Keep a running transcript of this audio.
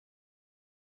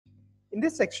In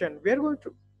this section, we are going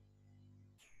to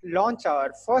launch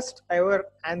our first ever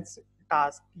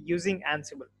task using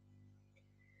Ansible.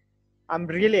 I'm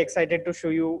really excited to show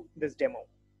you this demo.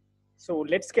 So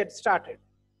let's get started.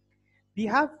 We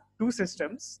have two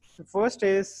systems. The first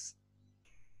is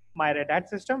my Red Hat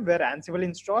system where Ansible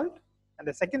installed, and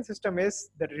the second system is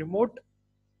the remote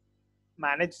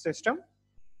managed system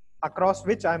across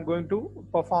which I'm going to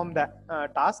perform the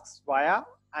tasks via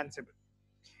Ansible.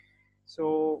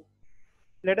 So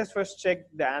let us first check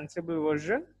the Ansible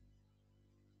version.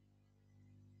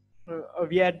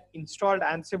 We had installed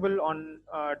Ansible on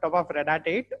top of Red Hat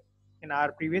 8 in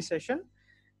our previous session.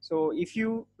 So if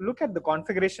you look at the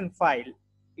configuration file,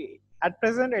 at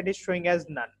present it is showing as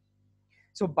none.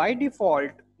 So by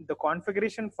default, the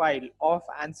configuration file of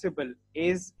Ansible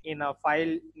is in a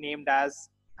file named as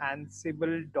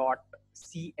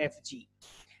ansible.cfg,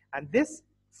 and this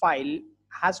file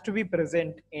has to be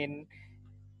present in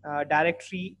a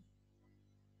directory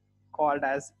called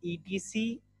as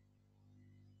etc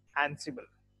Ansible.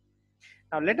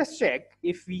 Now let us check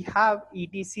if we have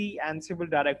etc Ansible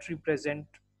directory present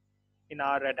in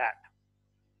our Red Hat.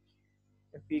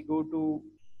 If we go to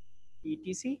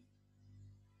etc,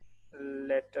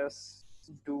 let us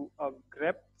do a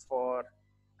grep for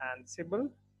Ansible.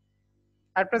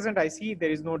 At present, I see there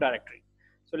is no directory.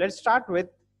 So let's start with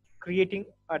creating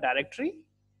a directory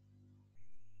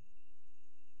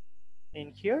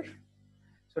in here.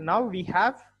 So now we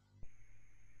have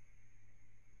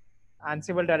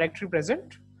Ansible directory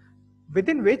present,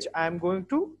 within which I am going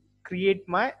to create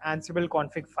my Ansible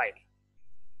config file.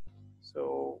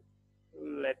 So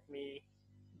let me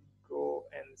go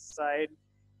inside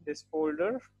this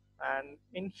folder, and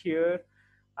in here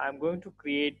I'm going to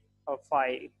create a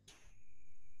file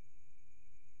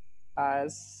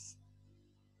as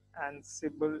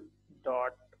ansible.conf.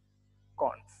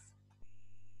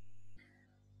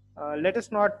 Let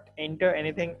us not enter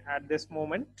anything at this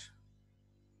moment.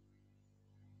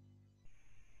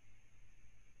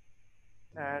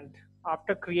 And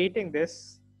after creating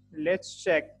this, let's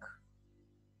check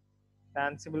the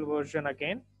Ansible version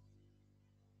again.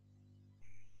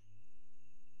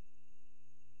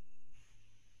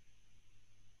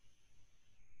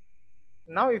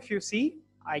 Now if you see,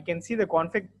 I can see the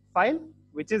config file,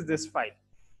 which is this file.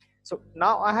 So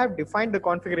now I have defined the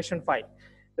configuration file.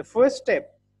 The first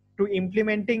step to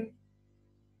implementing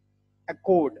a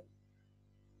code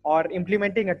or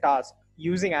implementing a task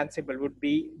using Ansible would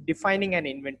be defining an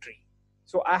inventory.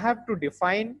 So I have to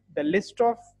define the list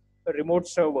of remote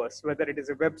servers, whether it is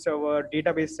a web server,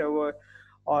 database server,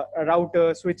 or a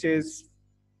router, switches,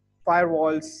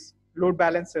 firewalls, load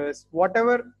balancers,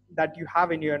 whatever that you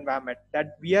have in your environment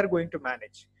that we are going to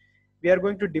manage. We are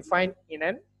going to define in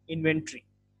an inventory.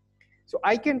 So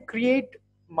I can create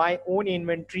my own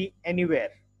inventory anywhere,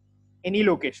 any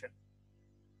location.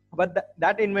 But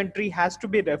that inventory has to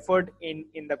be referred in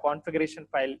the configuration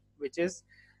file, which is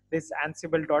this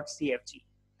ansible.cfg.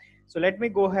 So let me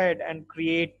go ahead and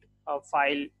create a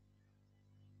file,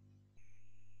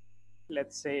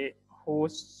 let's say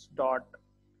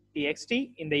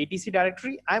hosts.txt in the etc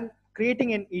directory. I'm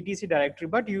creating an etc directory,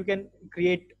 but you can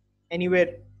create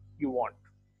anywhere you want.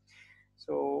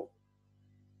 So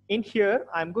in here,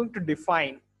 I'm going to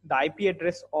define the IP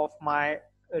address of my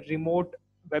remote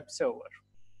web server,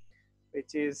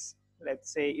 which is,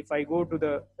 let's say, if I go to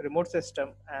the remote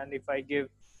system and if I give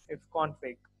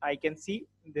ifconfig, I can see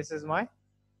this is my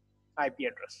IP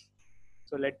address.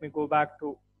 So let me go back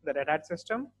to the Red Hat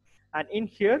system, and in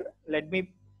here, let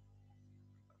me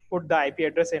put the IP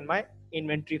address in my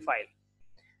inventory file.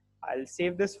 I'll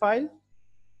save this file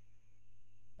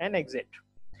and exit.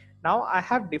 Now I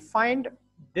have defined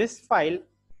this file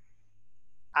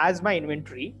as my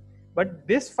inventory, but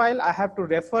this file I have to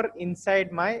refer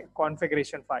inside my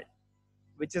configuration file,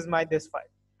 which is this file,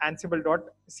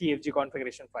 ansible.cfg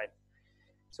configuration file.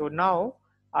 So now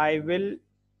I will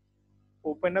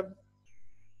open up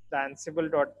the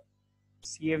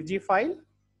ansible.cfg file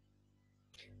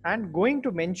and going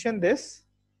to mention this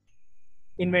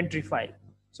inventory file.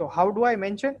 So how do I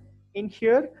mention? In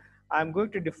here, I'm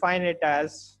going to define it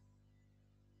as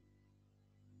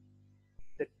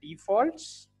the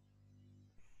defaults,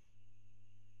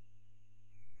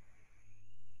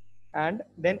 and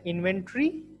then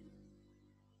inventory.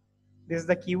 This is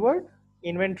the keyword,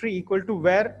 inventory equal to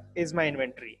where is my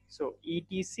inventory. So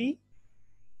etc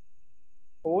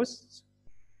hosts.txt.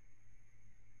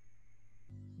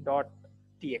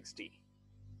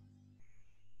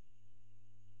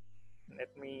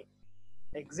 Let me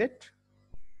exit.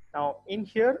 Now in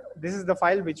here, this is the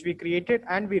file which we created,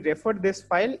 and we referred this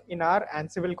file in our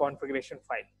Ansible configuration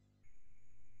file.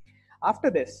 After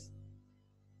this,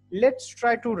 let's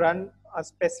try to run a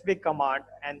specific command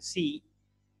and see.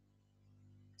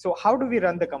 So how do we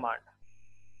run the command?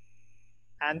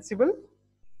 Ansible,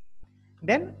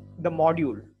 then the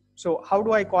module. So how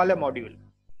do I call a module?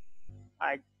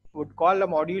 I would call a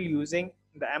module using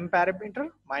the m parameter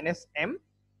minus m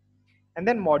and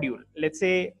then module. Let's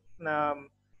say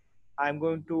I'm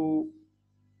going to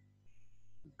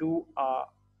do a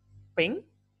ping,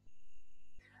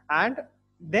 and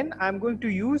then I'm going to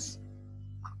use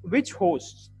which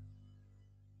hosts.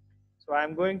 So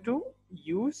I'm going to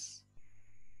use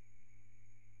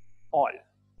all.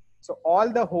 So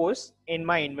all the hosts in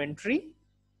my inventory,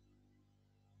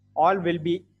 all will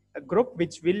be a group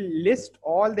which will list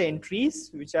all the entries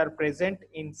which are present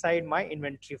inside my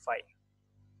inventory file.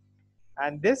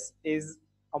 And this is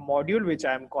a module which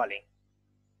I am calling.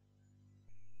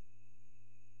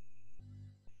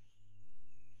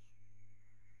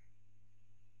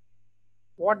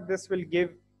 What this will give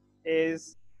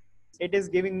is, it is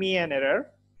giving me an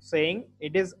error saying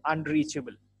it is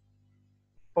unreachable,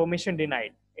 permission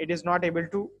denied. It is not able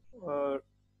to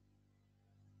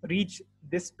reach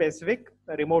this specific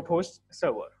remote host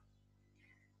server.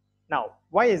 Now,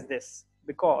 why is this?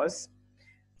 Because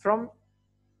from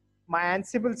my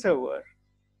Ansible server,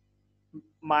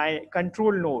 my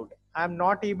control node, I'm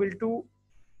not able to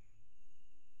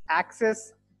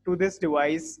access to this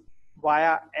device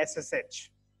via SSH,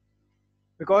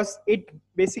 because it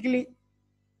basically,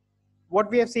 what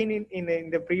we have seen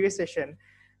in the previous session,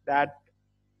 that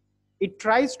it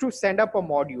tries to send up a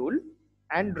module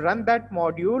and run that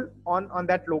module on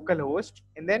that local host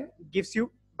and then gives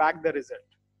you back the result.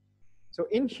 So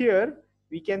in here,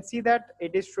 we can see that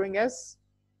it is showing as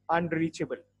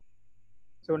unreachable.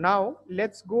 So now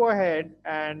let's go ahead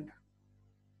and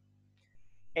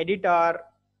edit our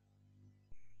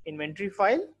inventory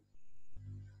file.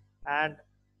 And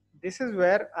this is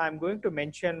where I'm going to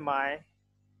mention my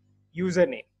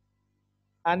username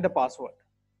and the password.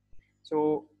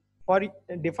 So for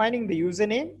defining the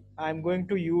username, I'm going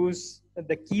to use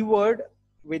the keyword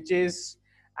which is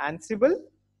Ansible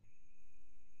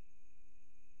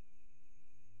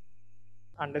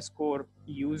underscore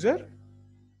user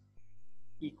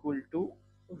equal to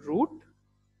root,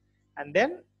 and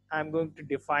then I'm going to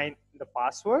define the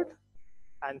password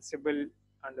Ansible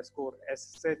underscore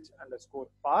ssh underscore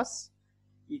pass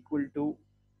equal to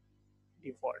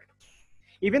default.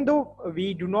 Even though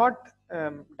we do not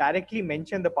directly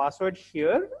mention the password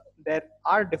here, there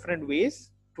are different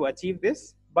ways to achieve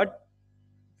this, but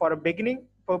for a beginning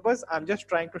purpose, I'm just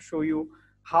trying to show you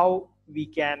how we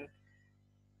can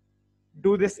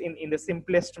do this in the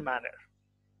simplest manner.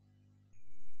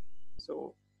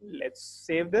 So let's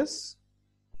save this.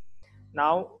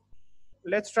 Now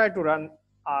let's try to run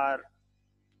our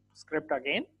script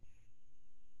again.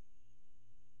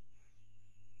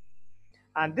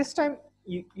 And this time,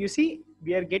 you see,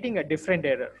 we are getting a different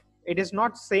error. It is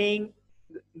not saying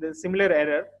the similar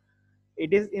error.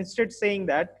 It is instead saying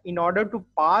that in order to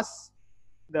pass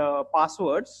the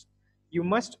passwords, you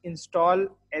must install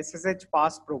SSH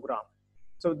pass program.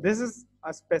 So this is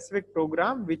a specific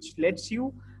program which lets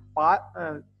you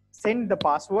send the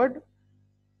password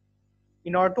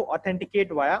in order to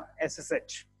authenticate via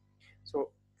SSH. So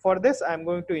for this, I'm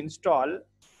going to install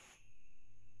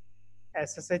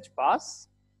SSH pass.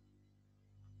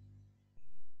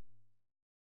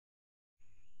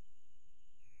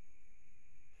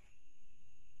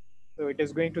 So it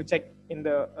is going to check in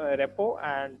the repo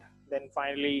and then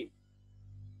finally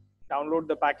download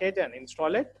the package and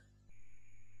install it.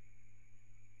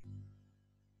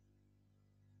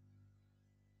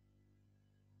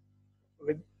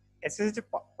 With SSH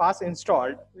pass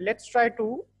installed, let's try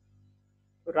to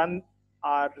run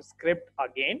our script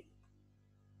again.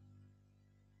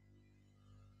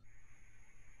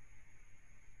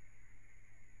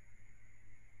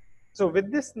 So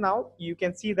with this now, you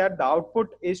can see that the output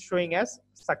is showing as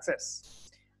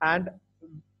success. And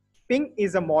ping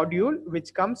is a module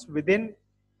which comes within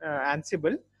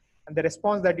Ansible, and the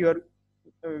response that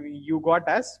you got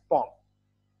as pong.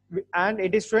 And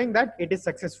it is showing that it is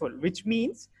successful, which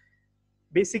means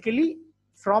basically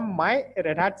from my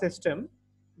Red Hat system,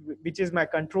 which is my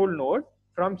control node,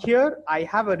 from here I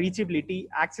have a reachability,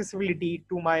 accessibility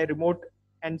to my remote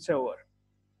end server.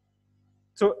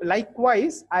 So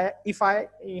likewise, if I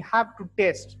have to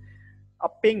test a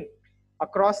ping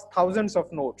across thousands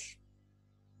of nodes,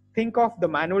 think of the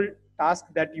manual task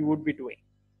that you would be doing.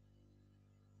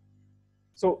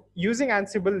 So using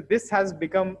Ansible, this has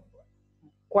become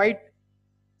quite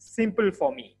simple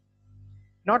for me.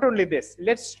 Not only this,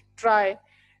 let's try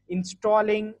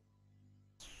installing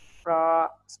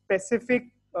specific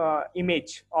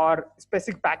image or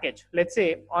specific package. Let's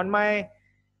say on my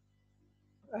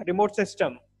remote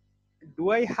system,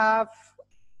 do I have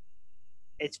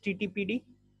HTTPD?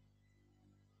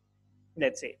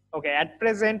 Let's say, okay, at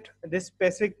present, this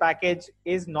specific package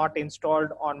is not installed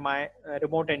on my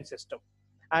remote end system.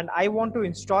 And I want to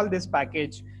install this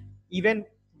package even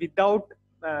without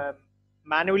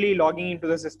manually logging into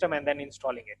the system and then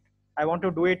installing it. I want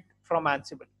to do it from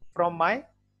Ansible, from my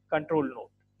control node.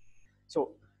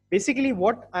 So basically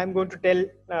what I'm going to tell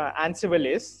Ansible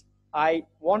is, I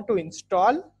want to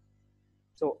install,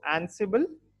 so Ansible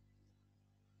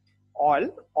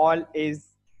all is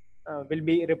will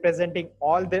be representing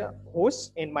all the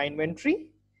hosts in my inventory.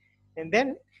 And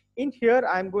then in here,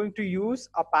 I'm going to use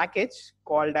a package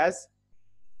called as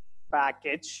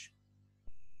package.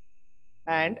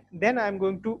 And then I'm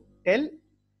going to tell,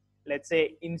 let's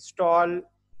say, install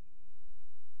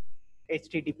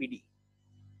HTTPD.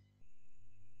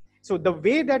 So the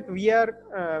way that we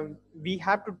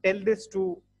have to tell this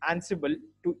to Ansible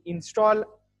to install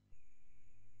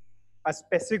a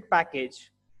specific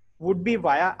package would be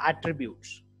via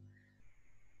attributes.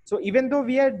 So even though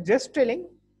we are just telling,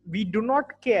 we do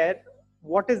not care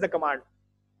what is the command.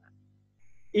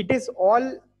 It is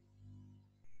all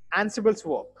Ansible's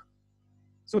work.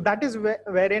 So that is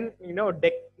wherein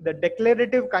the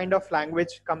declarative kind of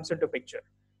language comes into picture,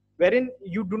 wherein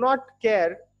you do not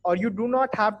care or you do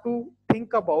not have to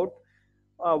think about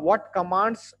what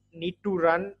commands need to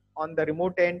run on the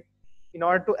remote end in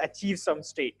order to achieve some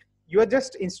state. You are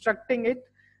just instructing it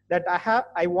that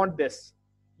I want this.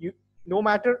 No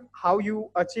matter how you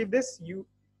achieve this,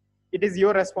 it is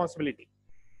your responsibility.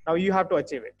 Now you have to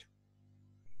achieve it.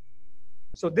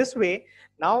 So this way,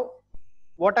 now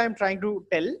what I'm trying to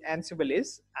tell Ansible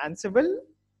is, Ansible,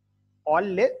 all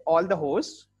the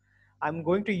hosts, I'm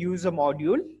going to use a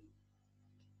module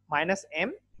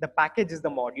 -m, the package is the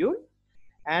module,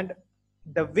 and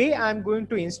the way I'm going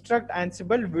to instruct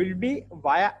Ansible will be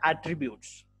via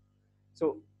attributes.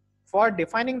 So for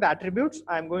defining the attributes,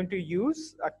 I'm going to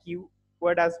use a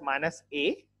keyword as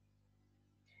 -a,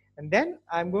 and then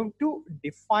I'm going to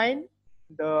define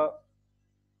the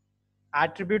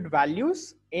attribute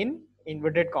values in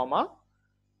inverted comma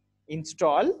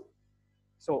install.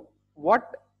 So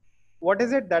what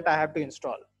is it that I have to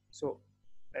install? So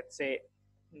let's say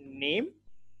name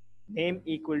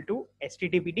equal to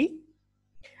HTTPD,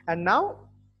 and now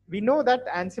we know that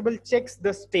Ansible checks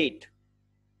the state,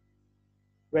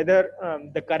 whether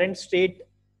the current state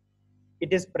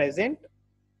it is present,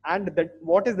 and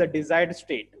what is the desired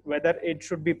state, whether it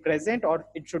should be present or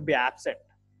it should be absent.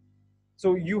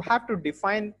 So you have to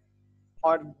define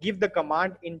or give the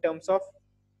command in terms of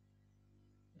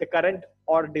the current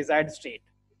or desired state.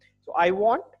 So I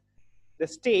want the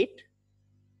state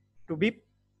to be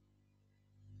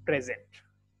present.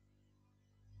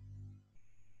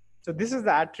 So this is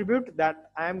the attribute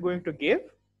that I am going to give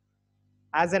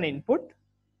as an input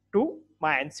to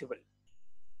my Ansible.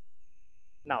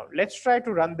 Now let's try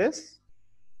to run this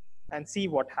and see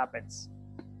what happens.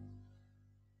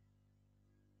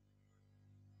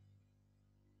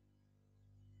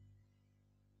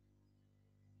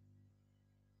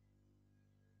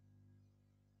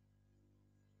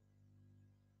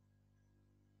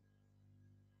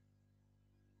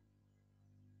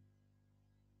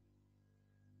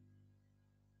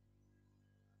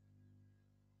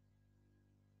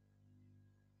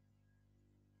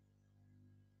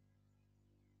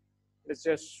 Let's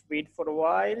just wait for a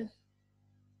while.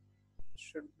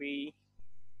 Should be,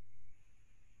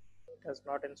 it has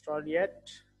not installed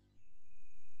yet.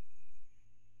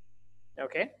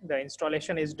 Okay, the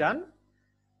installation is done.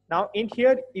 Now in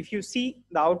here, if you see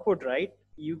the output, right,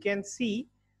 you can see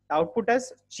the output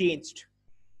has changed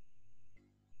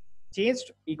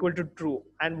equal to true.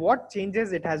 And what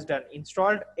changes it has done?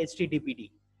 Installed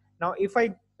HTTPD. Now if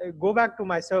I go back to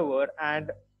my server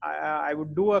and I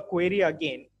would do a query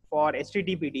again for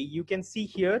HTTPD, you can see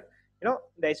here,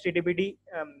 the HTTPD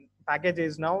package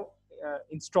is now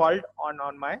installed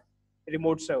on my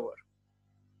remote server.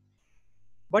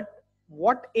 But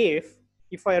what if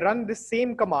I run the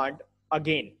same command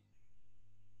again?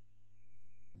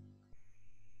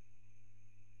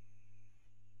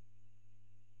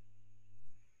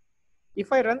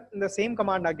 If I run the same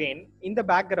command again, in the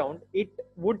background, it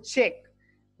would check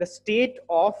the state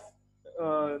of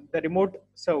the remote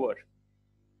server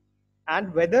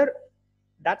and whether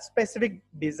that specific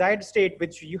desired state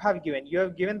which you have given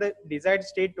the desired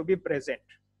state to be present.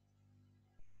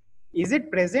 Is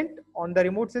it present on the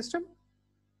remote system?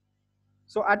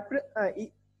 So at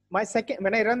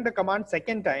when I run the command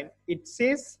second time, it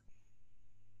says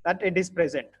that it is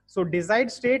present. So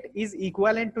desired state is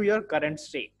equivalent to your current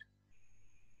state.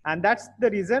 And that's the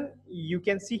reason you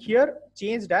can see here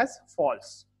changed as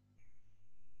false.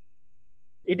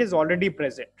 It is already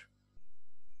present.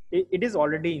 It is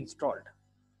already installed.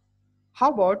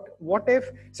 How about what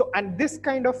if, so, and this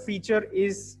kind of feature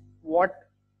is what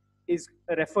is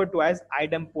referred to as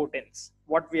idempotence,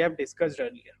 what we have discussed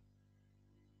earlier.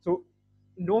 So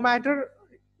no matter,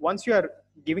 once you are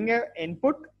giving an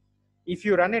input, if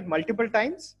you run it multiple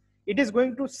times, it is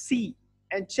going to see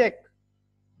and check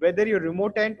whether your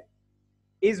remote end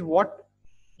is what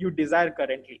you desire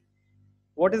currently.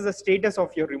 What is the status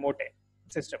of your remote end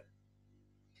system?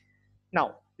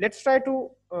 Now, let's try to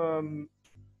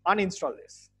uninstall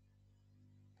this.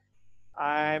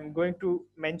 I'm going to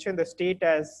mention the state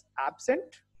as absent.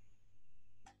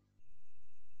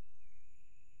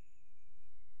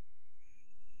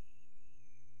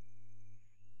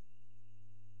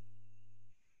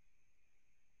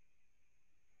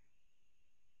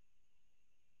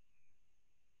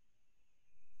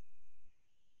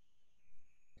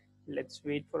 Let's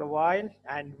wait for a while,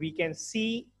 and we can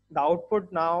see the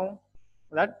output now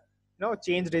that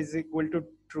changed is equal to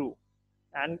true.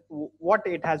 And what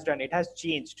it has done, it has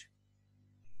changed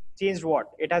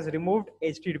what? It has removed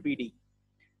HTTPD.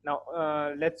 Now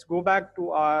let's go back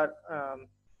to our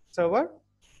server,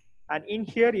 and in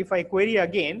here if I query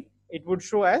again, it would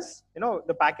show as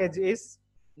the package is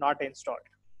not installed.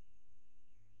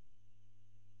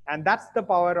 And that's the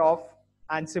power of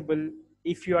Ansible.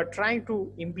 If you are trying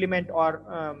to implement or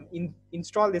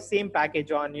install the same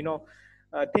package on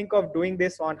think of doing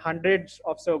this on hundreds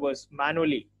of servers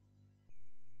manually,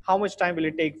 how much time will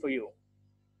it take for you?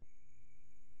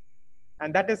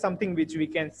 And that is something which we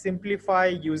can simplify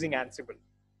using Ansible.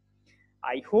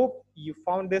 I hope you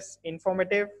found this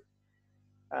informative.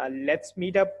 Let's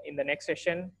meet up in the next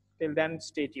session. Till then,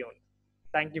 stay tuned.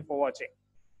 Thank you for watching.